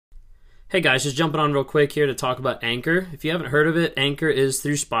Hey guys, just jumping on real quick here to talk about Anchor. If you haven't heard of it, Anchor is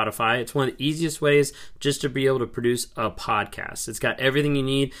through Spotify. It's one of the easiest ways just to be able to produce a podcast. It's got everything you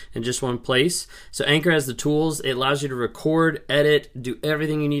need in just one place. So Anchor has the tools. It allows you to record, edit, do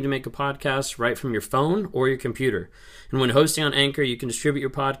everything you need to make a podcast right from your phone or your computer. And when hosting on Anchor, you can distribute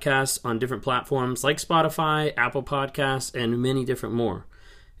your podcasts on different platforms like Spotify, Apple Podcasts, and many different more.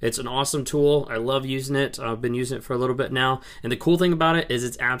 It's an awesome tool. I love using it. I've been using it for a little bit now. And the cool thing about it is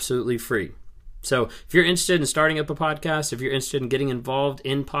it's absolutely free. So if you're interested in starting up a podcast, if you're interested in getting involved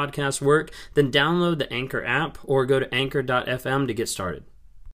in podcast work, then download the Anchor app or go to anchor.fm to get started.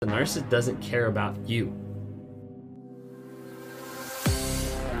 The narcissist doesn't care about you.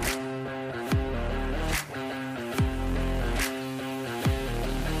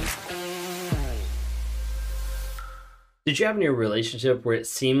 Did you have in your relationship where it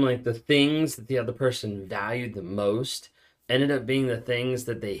seemed like the things that the other person valued the most ended up being the things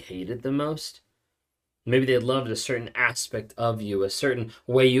that they hated the most? Maybe they loved a certain aspect of you, a certain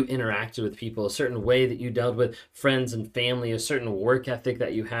way you interacted with people, a certain way that you dealt with friends and family, a certain work ethic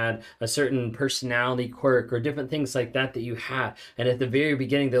that you had, a certain personality quirk, or different things like that that you had. And at the very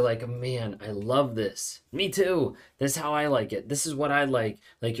beginning, they're like, man, I love this. Me too. This is how I like it. This is what I like.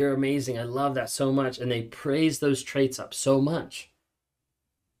 Like, you're amazing. I love that so much. And they praise those traits up so much.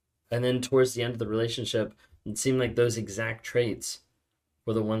 And then towards the end of the relationship, it seemed like those exact traits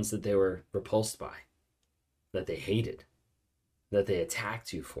were the ones that they were repulsed by, that they hated, that they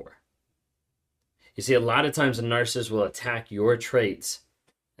attacked you for. You see, a lot of times a narcissist will attack your traits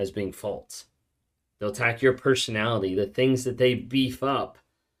as being faults. They'll attack your personality, the things that they beef up.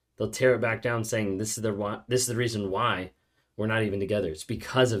 They'll tear it back down saying, this is the reason why we're not even together. It's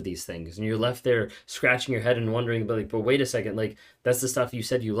because of these things. And you're left there scratching your head and wondering, but wait a second, that's the stuff you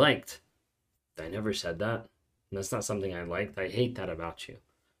said you liked. I never said that. And that's not something I liked. I hate that about you.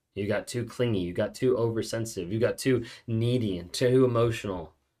 You got too clingy. You got too oversensitive. You got too needy and too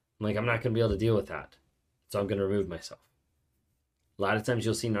emotional. I'm not going to be able to deal with that. So I'm going to remove myself. A lot of times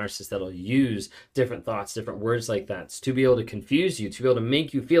you'll see narcissists that'll use different thoughts, different words like that to be able to confuse you, to be able to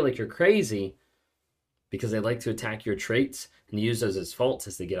make you feel like you're crazy because they like to attack your traits and use those as faults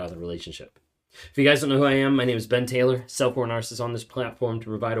as they get out of the relationship. If you guys don't know who I am, my name is Ben Taylor, self-aware narcissist on this platform to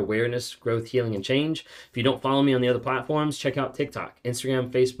provide awareness, growth, healing, and change. If you don't follow me on the other platforms, check out TikTok,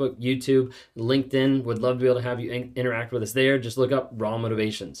 Instagram, Facebook, YouTube, LinkedIn. Would love to be able to have you interact with us there. Just look up Raw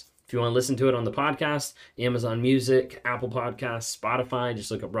Motivations. If you want to listen to it on the podcast, Amazon Music, Apple Podcasts, Spotify,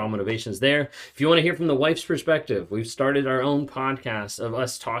 just look up Raw Motivations there. If you want to hear from the wife's perspective, we've started our own podcast of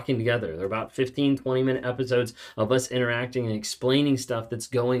us talking together. They're about 15, 20-minute episodes of us interacting and explaining stuff that's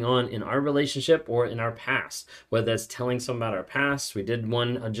going on in our relationship or in our past, whether that's telling someone about our past. We did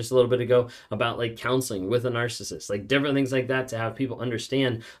one just a little bit ago about counseling with a narcissist, different things like that to have people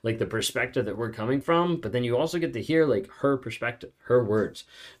understand the perspective that we're coming from. But then you also get to hear her perspective, her words.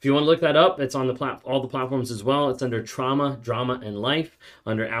 If you want to look that up, it's on all the platforms as well. It's under Trauma, Drama, and Life,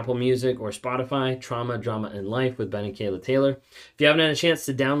 under Apple Music or Spotify, Trauma, Drama, and Life with Ben and Kayla Taylor. If you haven't had a chance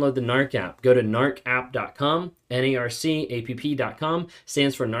to download the NARC app, go to narcapp.com. NARCAPP.com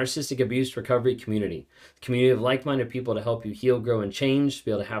stands for Narcissistic Abuse Recovery Community. A community of like-minded people to help you heal, grow, and change, to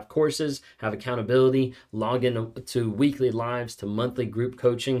be able to have courses, have accountability, log in to weekly lives, to monthly group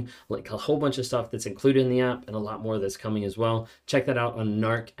coaching, a whole bunch of stuff that's included in the app and a lot more that's coming as well. Check that out on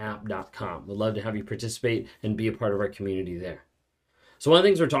narcapp.com. We'd love to have you participate and be a part of our community there. So one of the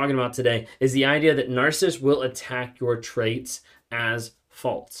things we're talking about today is the idea that narcissists will attack your traits as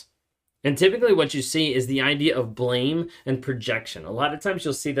faults. And typically what you see is the idea of blame and projection. A lot of times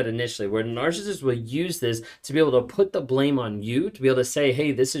you'll see that initially where narcissists will use this to be able to put the blame on you, to be able to say,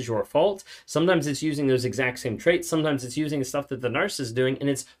 hey, this is your fault. Sometimes it's using those exact same traits. Sometimes it's using the stuff that the narcissist is doing and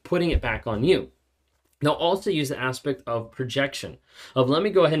it's putting it back on you. They'll also use the aspect of projection, of let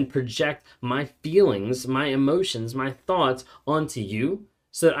me go ahead and project my feelings, my emotions, my thoughts onto you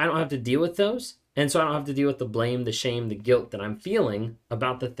so that I don't have to deal with those. And so I don't have to deal with the blame, the shame, the guilt that I'm feeling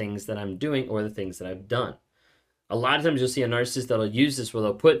about the things that I'm doing or the things that I've done. A lot of times you'll see a narcissist that'll use this where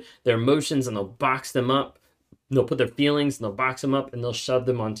they'll put their emotions and they'll box them up. They'll put their feelings and they'll box them up and they'll shove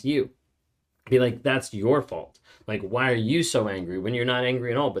them onto you. Be like, that's your fault. Why are you so angry when you're not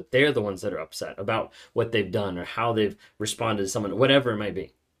angry at all? But they're the ones that are upset about what they've done or how they've responded to someone, whatever it might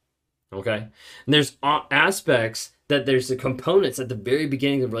be. Okay? And there's aspects that there's the components at the very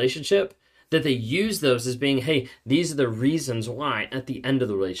beginning of the relationship that they use those as being, hey, these are the reasons why at the end of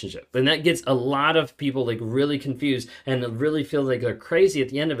the relationship. And that gets a lot of people really confused and really feel like they're crazy at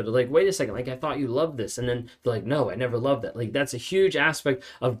the end of it. Wait a second, I thought you loved this. And then they're like, no, I never loved that. That's a huge aspect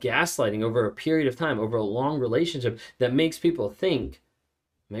of gaslighting over a period of time, over a long relationship that makes people think,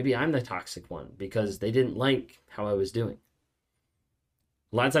 maybe I'm the toxic one because they didn't like how I was doing.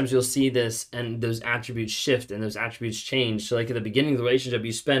 A lot of times you'll see this and those attributes shift and those attributes change. So like at the beginning of the relationship,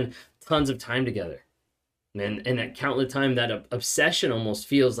 you spend tons of time together. And that countless time, that obsession almost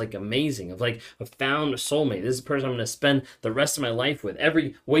feels like amazing, of like a found soulmate. This is the person I'm going to spend the rest of my life with,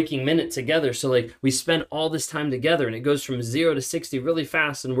 every waking minute together. So like we spend all this time together and it goes from 0 to 60 really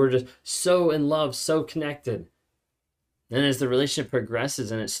fast. And we're just so in love, so connected. Then as the relationship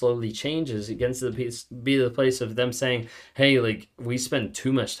progresses and it slowly changes, it gets to be the place of them saying, hey, like we spend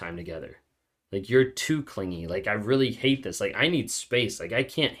too much time together. Like, you're too clingy. Like, I really hate this. Like, I need space. Like, I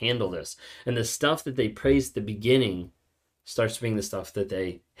can't handle this. And the stuff that they praise at the beginning starts being the stuff that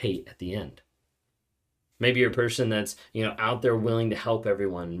they hate at the end. Maybe you're a person that's, out there willing to help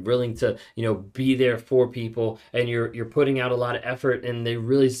everyone, willing to, be there for people, and you're putting out a lot of effort, and they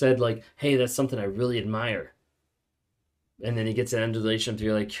really said, like, hey, that's something I really admire. And then you get to the end of the relationship,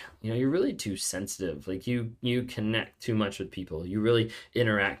 you're like, you're really too sensitive. Like you connect too much with people. You really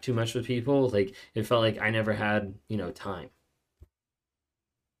interact too much with people. Like it felt like I never had, time.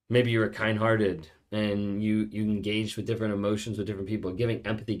 Maybe you were kind-hearted and you engaged with different emotions with different people, giving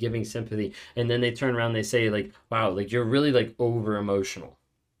empathy, giving sympathy. And then they turn around and they say like, wow, like you're really like over emotional.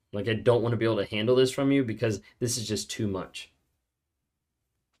 Like I don't want to be able to handle this from you because this is just too much.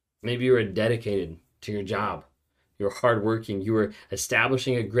 Maybe you were dedicated to your job. You were hardworking. You were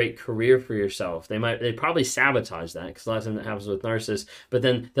establishing a great career for yourself. They probably sabotage that because a lot of times that happens with narcissists. But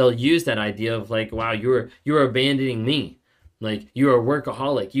then they'll use that idea of like, wow, you were abandoning me. Like you were a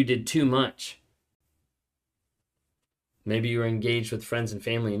workaholic. You did too much. Maybe you were engaged with friends and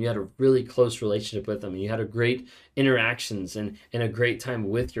family and you had a really close relationship with them and you had a great interactions and a great time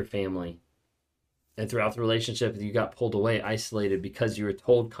with your family. And throughout the relationship, you got pulled away, isolated because you were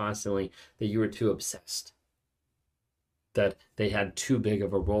told constantly that you were too obsessed, that they had too big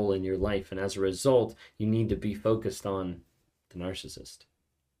of a role in your life. And as a result, you need to be focused on the narcissist.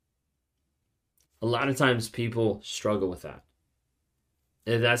 A lot of times people struggle with that.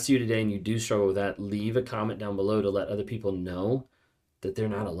 If that's you today and you do struggle with that, leave a comment down below to let other people know that they're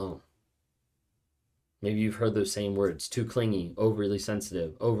not alone. Maybe you've heard those same words: too clingy, overly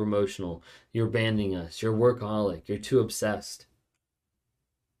sensitive, over emotional, you're abandoning us, you're a workaholic, you're too obsessed.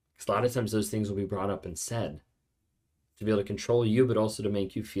 Because a lot of times those things will be brought up and said to be able to control you, but also to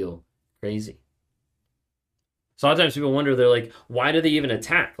make you feel crazy. So a lot of times people wonder, they're like, why do they even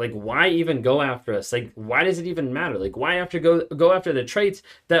attack? Like, why even go after us? Like, why does it even matter? Like, why have to go after the traits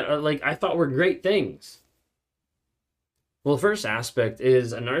that are like, I thought were great things? Well, the first aspect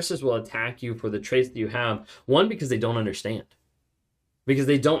is a narcissist will attack you for the traits that you have. One, because they don't understand. Because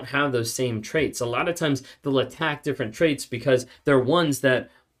they don't have those same traits. A lot of times they'll attack different traits because they're ones that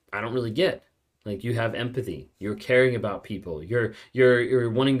I don't really get. Like you have empathy, you're caring about people, you're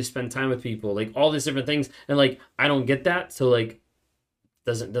wanting to spend time with people, like all these different things, and like I don't get that, so like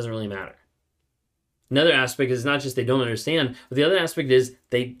doesn't really matter. Another aspect is not just they don't understand, but the other aspect is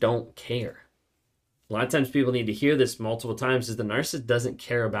they don't care. A lot of times people need to hear this multiple times, is the narcissist doesn't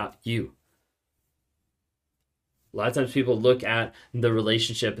care about you. A lot of times people look at the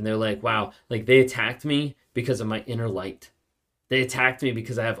relationship and they're like, wow, like they attacked me because of my inner light. They attacked me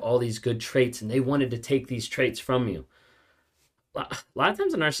because I have all these good traits and they wanted to take these traits from you. A lot of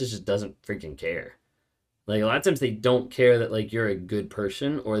times a narcissist just doesn't freaking care. Like a lot of times they don't care that like you're a good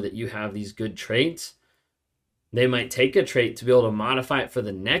person or that you have these good traits. They might take a trait to be able to modify it for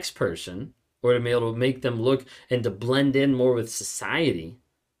the next person or to be able to make them look and to blend in more with society.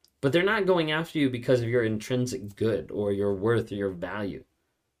 But they're not going after you because of your intrinsic good or your worth or your value.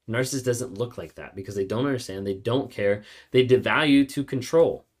 Narcissist doesn't look like that because they don't understand, they don't care, they devalue to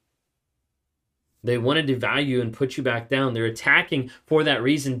control. They want to devalue you and put you back down. They're attacking for that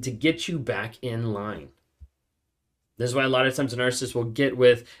reason to get you back in line. This is why a lot of times a narcissist will get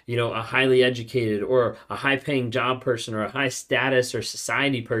with, a highly educated or a high-paying job person or a high status or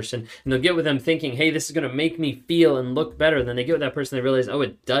society person, and they'll get with them thinking, hey, this is going to make me feel and look better. And then they get with that person, they realize, oh,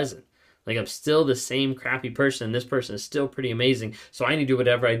 it doesn't. Like, I'm still the same crappy person, and this person is still pretty amazing, so I need to do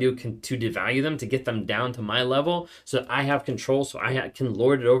whatever I do to devalue them, to get them down to my level, so that I have control, so I can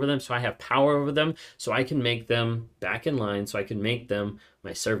lord it over them, so I have power over them, so I can make them back in line, so I can make them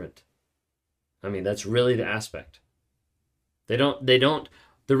my servant. I mean, that's really the aspect. The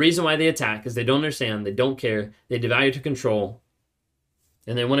reason why they attack is they don't understand, they don't care, they devalue to control,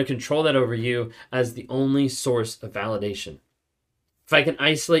 and they want to control that over you as the only source of validation. If I can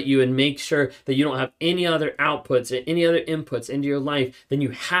isolate you and make sure that you don't have any other outputs and any other inputs into your life, then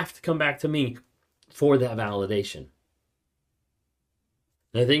you have to come back to me for that validation.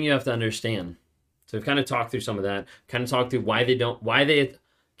 And I think you have to understand. So we've kind of talked through some of that, kind of talked through why they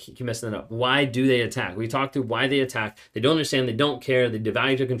keep messing that up. Why do they attack? We talked through why they attack. They don't understand, they don't care, they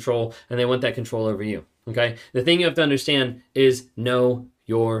devalue to control, and they want that control over you. Okay? The thing you have to understand is know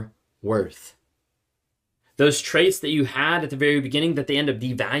your worth. Those traits that you had at the very beginning that they end up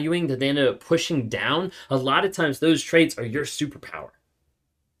devaluing, that they end up pushing down, a lot of times those traits are your superpower,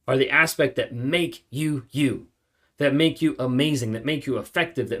 are the aspect that make you you, that make you amazing, that make you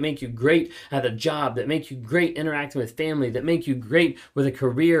effective, that make you great at a job, that make you great interacting with family, that make you great with a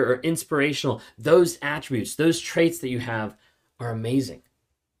career or inspirational. Those attributes, those traits that you have are amazing.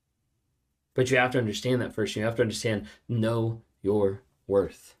 But you have to understand that first. You have to understand, know your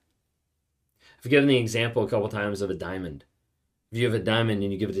worth. I've given the example a couple times of a diamond. If you have a diamond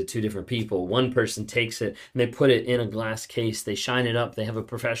and you give it to two different people, one person takes it and they put it in a glass case, they shine it up, they have a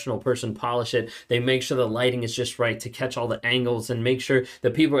professional person polish it, they make sure the lighting is just right to catch all the angles and make sure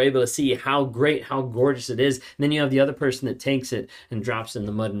that people are able to see how great, how gorgeous it is. And then you have the other person that takes it and drops it in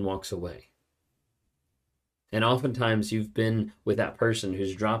the mud and walks away. And oftentimes you've been with that person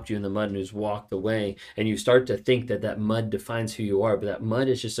who's dropped you in the mud and who's walked away, and you start to think that that mud defines who you are, but that mud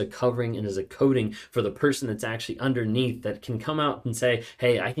is just a covering and is a coating for the person that's actually underneath that can come out and say,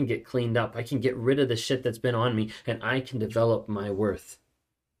 hey, I can get cleaned up, I can get rid of the shit that's been on me, and I can develop my worth.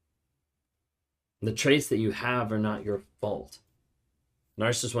 The traits that you have are not your fault.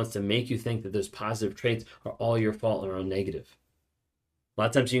 Narcissist wants to make you think that those positive traits are all your fault and are all negative. A lot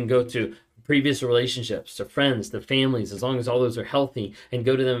of times you can go to previous relationships, to friends, to families, as long as all those are healthy, and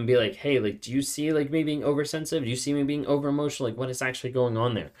go to them and be like, hey, like, do you see like me being oversensitive? Do you see me being over emotional? Like, what is actually going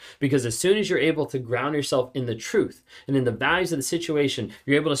on there? Because as soon as you're able to ground yourself in the truth and in the values of the situation,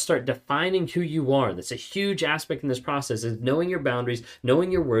 you're able to start defining who you are. That's a huge aspect in this process, is knowing your boundaries,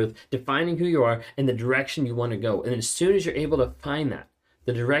 knowing your worth, defining who you are, and the direction you want to go. And as soon as you're able to find that,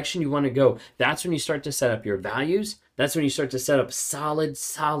 the direction you want to go, that's when you start to set up your values. That's when you start to set up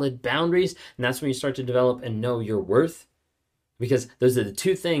solid boundaries. And that's when you start to develop and know your worth. Because those are the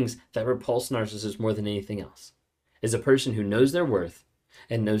two things that repulse narcissists more than anything else. Is a person who knows their worth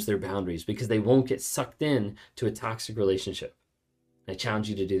and knows their boundaries, because they won't get sucked in to a toxic relationship. I challenge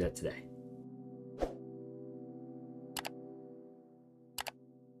you to do that today.